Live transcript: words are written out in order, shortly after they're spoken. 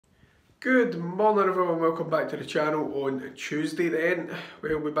Good morning everyone, welcome back to the channel. On Tuesday then,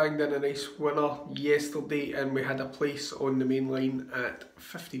 well, we banged in a nice winner yesterday and we had a place on the main line at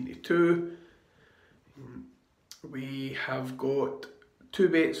 15 to 2. We have got 2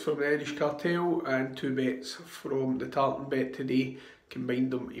 bets from the Irish Cartel and 2 bets from the Tartan bet today.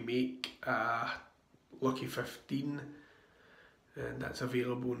 Combined them to make a lucky 15, and that's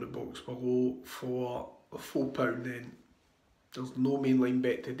available in the box below for £4 then. There's no mainline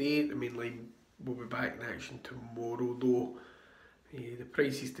bet today. The mainline will be back in action tomorrow though. The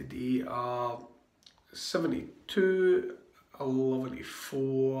prices today are 72,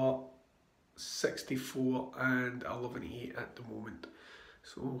 11.4, 64 and 11.8 at the moment.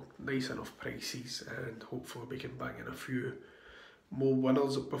 So nice enough prices, and hopefully we can bang in a few more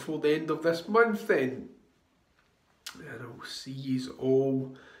winners before the end of this month then. And I'll see you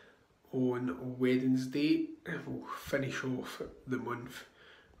all on Wednesday. We'll finish off the month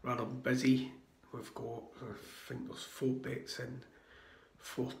rather busy. We've got, I think there's 4 bets in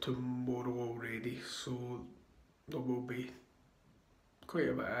for tomorrow already, so there will be quite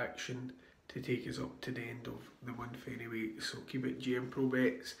a bit of action to take us up to the end of the month anyway. So keep it GM Pro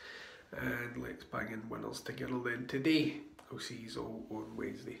bets and let's bang in winners together then today. I'll see you all on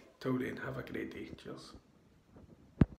Wednesday. Till then, have a great day. Cheers.